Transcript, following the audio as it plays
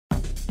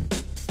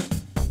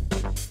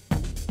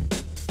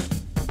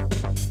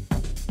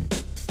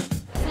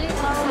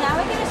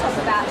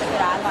about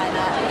liquid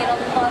eyeliner. I get a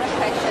lot of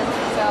questions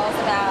from girls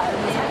about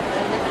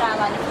liquid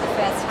eyeliner for the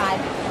first time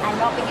and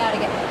not being able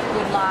to get a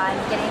good line,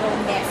 getting all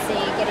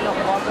messy, getting all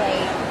wobbly.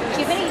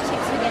 Do you have any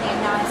tips for getting a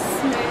nice,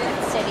 smooth,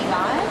 steady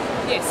line?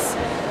 Yes.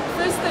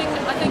 First thing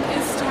I think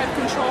is to have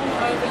control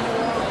over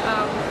your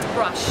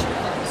brush.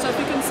 So if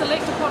you can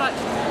select a product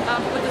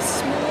with a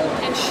small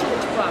and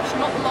short brush,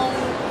 not long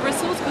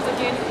bristles, because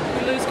again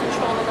you lose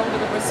control the longer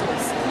the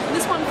bristles.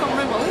 This one from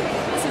Rimmel,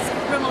 this is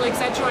Rimmel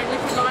Exaggerate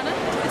Liquid Liner.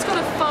 It's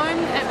got a foam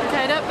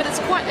applicator, but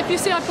it's quite, if you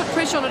see I put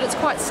pressure on it, it's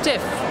quite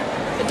stiff.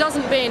 It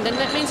doesn't bend, and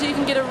that means that you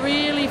can get a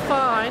really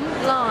fine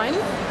line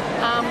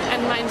and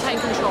maintain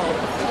control.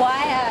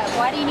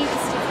 Why do you need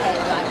the stiff head?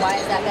 Like, why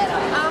is that better?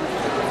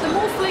 The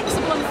more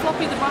flexible and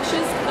floppy the brush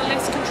is, the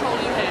less control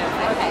you have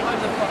over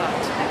the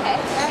product. Okay,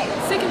 great.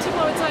 Second tip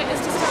I would say is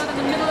to start in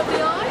the middle of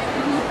the eye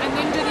and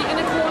then do the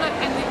inner corner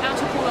and the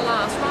outer corner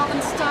last, rather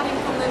than starting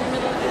from the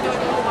middle and going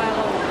all the way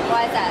along.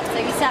 Why is that? So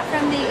you start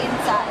from the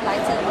inside,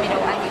 like to the middle,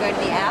 and you go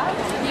to the out?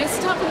 Yes,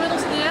 start from the middle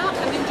to the out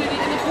and then do the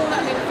inner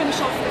corner and then finish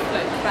off with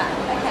flick. Right,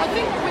 okay. I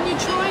think when you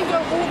try and go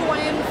all the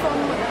way in from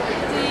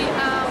the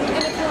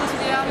inner corner to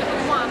the outer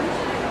in one,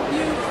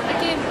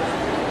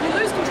 you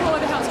lose control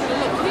over how it's going to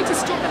look. You need to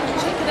stop and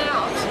check it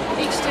out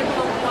each step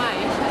along the way,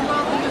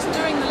 rather than just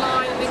doing the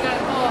line and then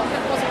going, oh,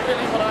 that wasn't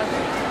really what I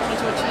wanted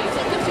to achieve. So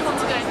it gives you,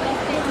 once again,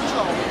 more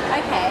control.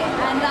 Okay,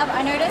 and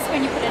I noticed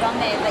when you put it on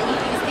there that you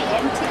use the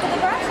end tip of the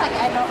brush, like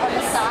on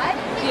the side.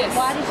 Yes.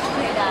 Why did you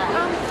do that?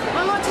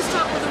 I like to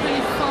start with a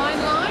really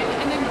fine line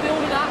and then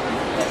build it up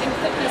in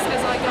thickness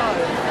as I go.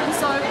 And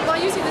so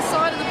by using the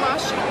side of the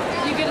brush,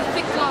 you get a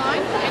thick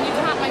line and you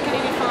can't make it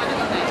any finer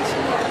than that.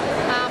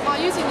 By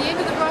using the end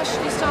of the brush,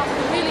 you start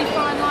with a really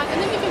fine line and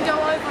then you can go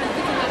over and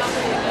thicken that up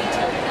if you need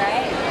to.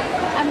 Great.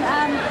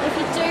 If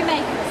you do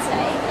make a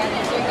mistake and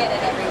you do get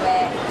it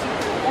everywhere,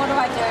 what do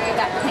I do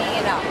about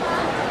cleaning it up?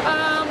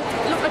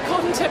 Look, a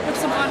cotton tip with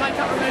some eye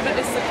makeup remover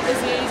is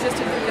the easiest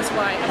and quickest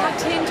way. And I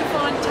tend to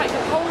take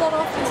a whole lot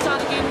off and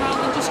start again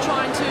rather than just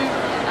trying to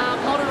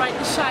moderate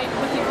the shape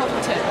with your cotton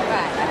tip.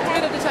 Right. Okay. It's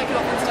better to take it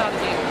off and start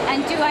again. And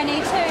do I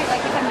need to,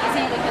 like if I'm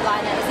using a liquid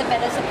liner, is it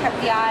better to prep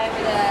the eye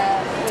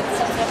with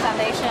some sort of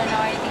foundation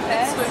or anything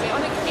first? Absolutely. I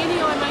think any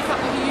eye makeup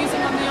that you're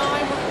using on the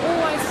eye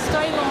will always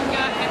stay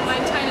longer and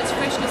maintain its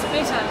freshness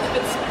better if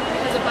it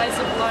has a base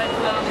of like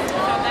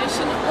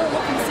foundation or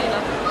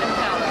concealer and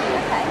powder.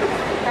 Okay,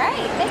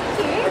 great, thank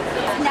you.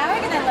 Now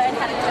we're going to learn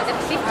how to do the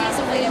 50s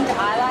winged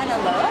eyeliner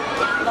look.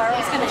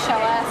 Laurel's going to show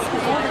us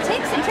all the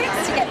tips and tricks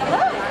to get the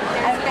look.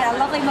 And we've got our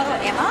lovely model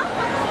Emma.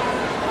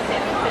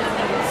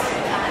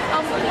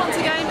 Once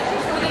again,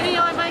 with any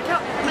eye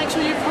makeup, make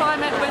sure you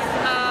prime it with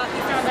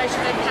your foundation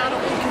and powder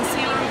or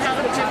concealer and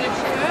powder, whichever you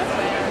prefer.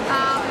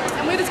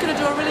 And we're just going to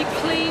do a really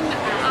clean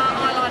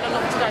eyeliner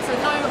look today, so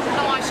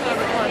no eyeshadow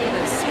required for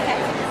this. Okay.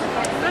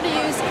 I'm going to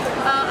use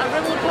a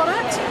Rimmel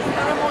product,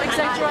 a Rimmel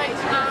Exaggerate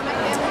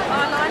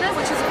eyeliner,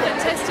 which is a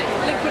fantastic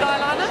liquid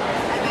eyeliner,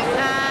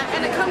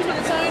 and it comes with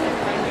its own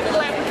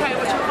little applicator,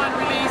 which I find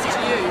really easy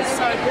to use.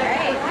 So,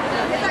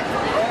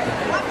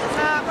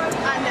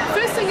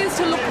 first thing is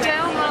to look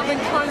down rather than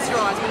close your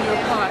eyes when you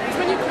apply it. Because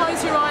when you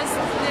close your eyes,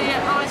 the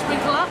eyes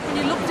wrinkle up. When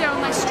you look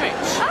down, they stretch.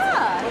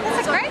 Ah,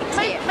 that's a great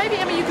tip. Maybe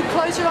Emma, you could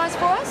close your eyes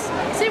for us.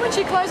 See when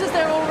she closes,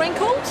 they're all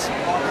wrinkled,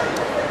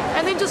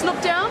 and then just look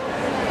down.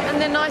 And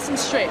they're nice and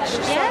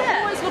stretched. Yeah.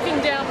 So always looking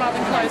down rather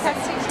than closing.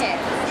 Fantastic tip.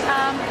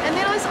 And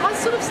then I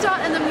sort of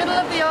start in the middle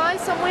of the eye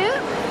somewhere,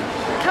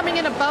 coming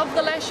in above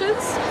the lashes.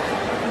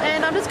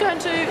 And I'm just going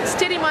to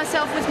steady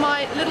myself with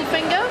my little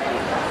finger.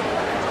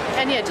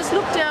 And yeah, just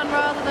look down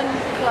rather than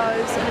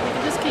close. And if you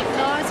can just keep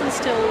nice and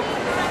still.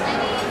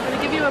 I'm going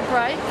to give you a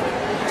break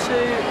to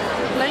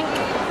blink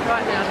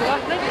right now. Do I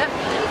blink? Yep.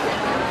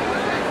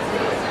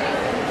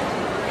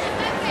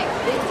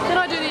 Then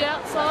I do the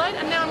outside,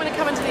 and now I'm going to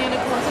come into the inner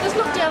corner. So just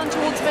look down and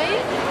towards me.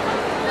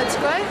 That's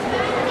great.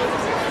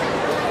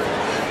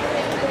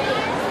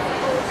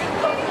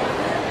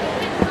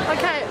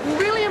 Okay,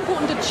 really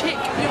important to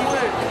check your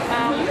work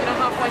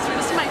halfway through,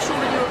 just to make sure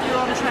that you're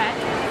on track.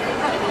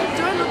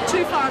 Don't look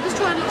too far. Just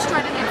try and look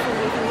straight ahead for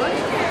me if you would.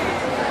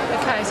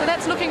 Okay, so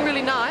that's looking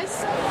really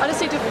nice. I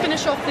just need to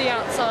finish off the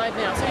outside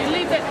now. So you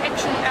leave that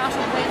actual outer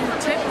wing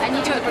tip. And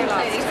you do it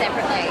completely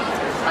separately?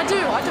 I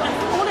do. I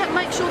want to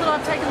make sure that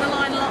I've taken the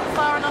line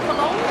far enough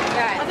along.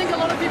 Right. I think a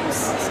lot of people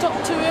stop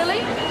too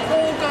early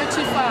or go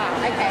too far.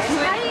 Okay. So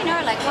how do you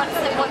know, like,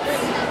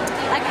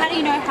 how do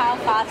you know how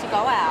far to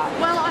go out?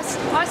 Well,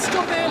 I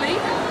stop early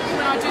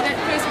when I do that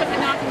first bit,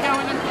 and then I can go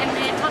in and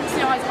once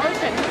the eye's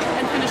open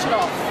and finish it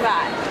off.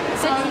 Right.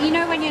 So you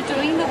know when you're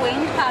doing the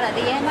wing part at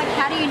the end, like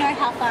how do you know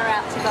how far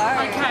out to go?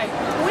 Okay.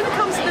 When it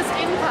comes to this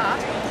end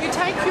part, you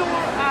take your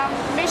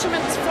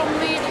measurements from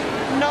the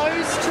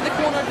nose to the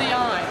corner of the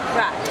eye.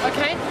 Right.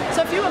 Okay?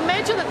 So if you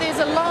imagine that there's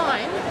a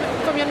line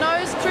from your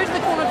nose through to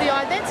the corner of the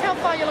eye, that's how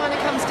far your liner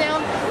comes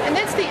down, and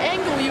that's the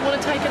angle you want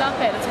to take it up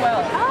at as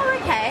well.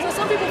 Oh, okay.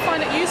 So some people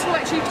find it useful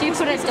actually to do you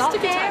put a dot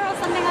there or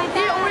something like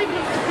that? Yeah, or even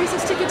to piece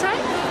of sticker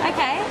tape.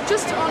 Okay.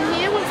 Just on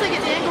here, once they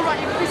get the angle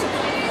right, you put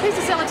a piece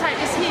of sellotape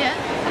just here,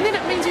 and then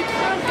it means you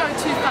can't go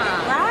too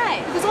far. Right.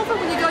 Because often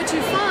when you go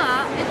too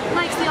far, it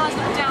makes the eyes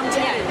look down to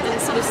you, and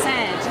it's sort of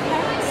sad.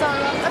 So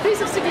a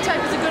piece of sticker tape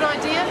is a good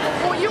idea,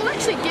 or you'll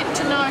actually get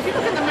to know, if you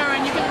look in the mirror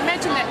and you can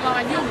imagine that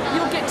line, you'll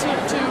get to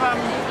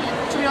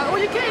or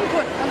you can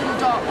put a little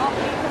dot. I'll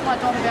put my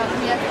dot about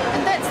here,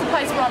 and that's the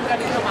place where I'm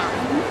going to come up.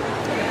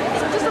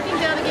 So just looking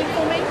down again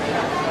for me.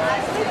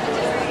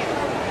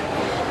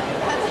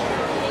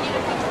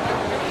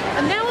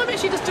 And now I'm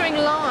actually just doing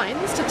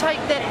lines to take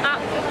that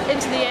up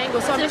into the angle.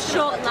 So I'm just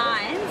short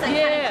lines and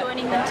kind of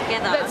joining them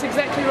together. That's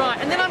exactly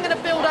right. And then I'm going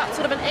to build up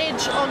sort of an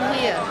edge on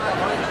here.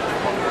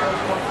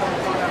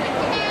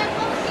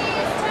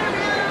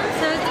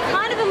 So it's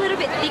kind of a little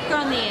bit thicker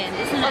on the end,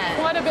 isn't it?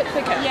 Quite a bit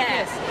thicker.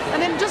 Yeah. Yes.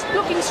 And then just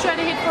looking straight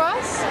ahead for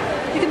us,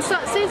 you can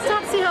start to see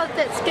how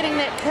that's getting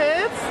that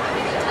curve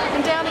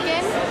and down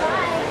again.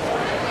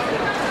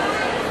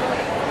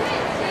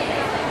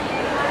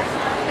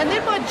 And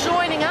then by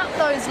joining up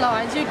those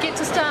lines, you get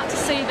to start to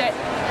see that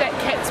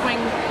cat's wing,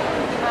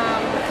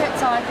 the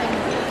cat's eye thing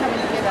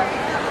coming together.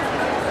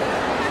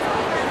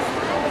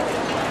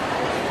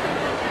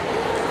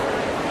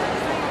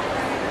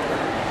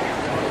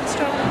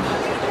 Straight up.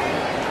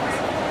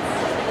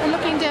 And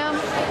looking down.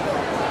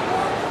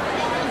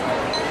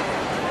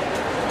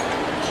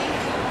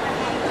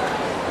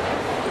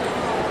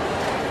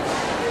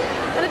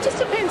 And it just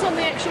depends on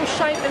the actual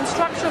shape and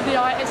structure of the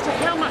eye as to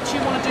how much you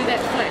want to do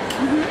that flick.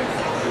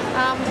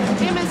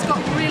 Emma's got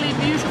really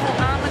beautiful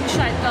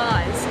almond-shaped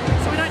eyes,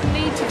 so we don't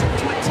need to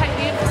take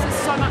the emphasis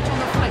so much on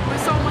the flick. Where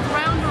someone with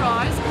rounder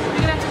eyes,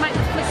 you're going to have to make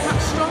the flick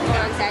much stronger.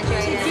 More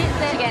exaggerated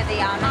to get the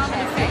almond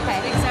shape.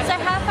 Okay. Exactly. So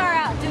how far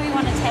out do we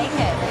want to take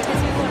it?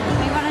 Because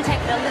we want to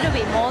take it a little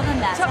bit more than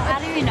that. So how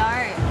do we know?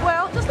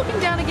 Well, just looking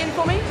down again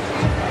for me.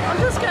 I'm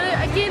just going to,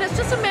 again, it's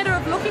just a matter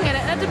of looking at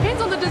it, and it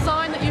depends on the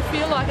design that you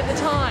feel like at the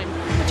time.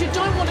 But you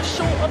don't want to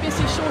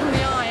obviously shorten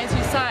the eye, as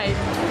you say.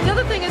 The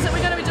other thing is that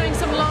we're going to be doing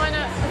some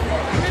liner,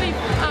 really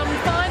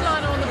fine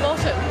liner on the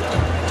bottom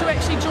to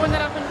actually join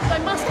that up, and they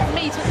must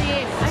meet at the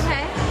end.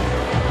 Okay.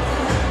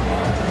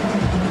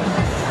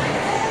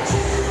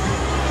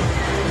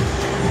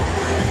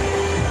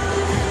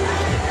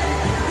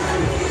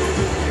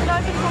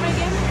 Open for me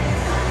again.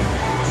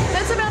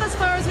 That's about as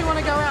far as we want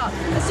to go out.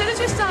 As soon as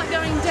you start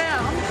going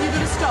down, you've got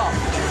to stop.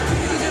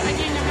 Because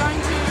again, you're going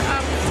to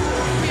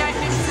create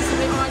an emphasis of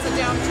the eyes are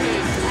down too.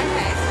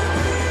 Okay.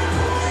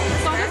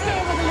 So I'll just go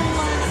over the little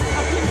line of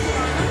pencil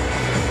liner.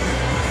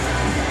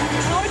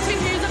 I would tend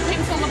to use a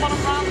pencil on the bottom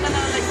rather than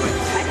a liquid.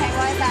 Okay,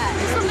 why is that?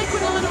 Because the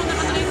liquid liner on the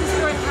underneath is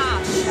very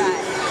harsh.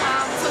 Right.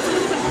 So it's a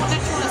little bit more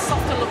natural and a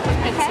softer look with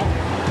pencil.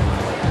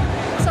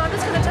 Okay. So I'm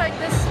just going to take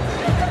this.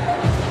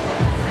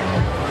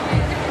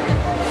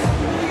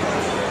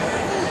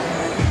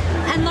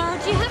 And Laura,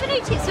 do you have any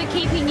tips for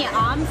keeping your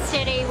arms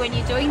steady when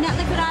you're doing that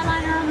liquid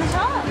eyeliner on the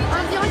top?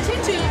 I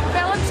tend to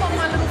balance on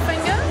my little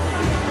finger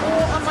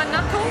or on my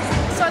knuckle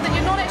so that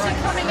you're not actually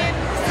coming in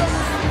from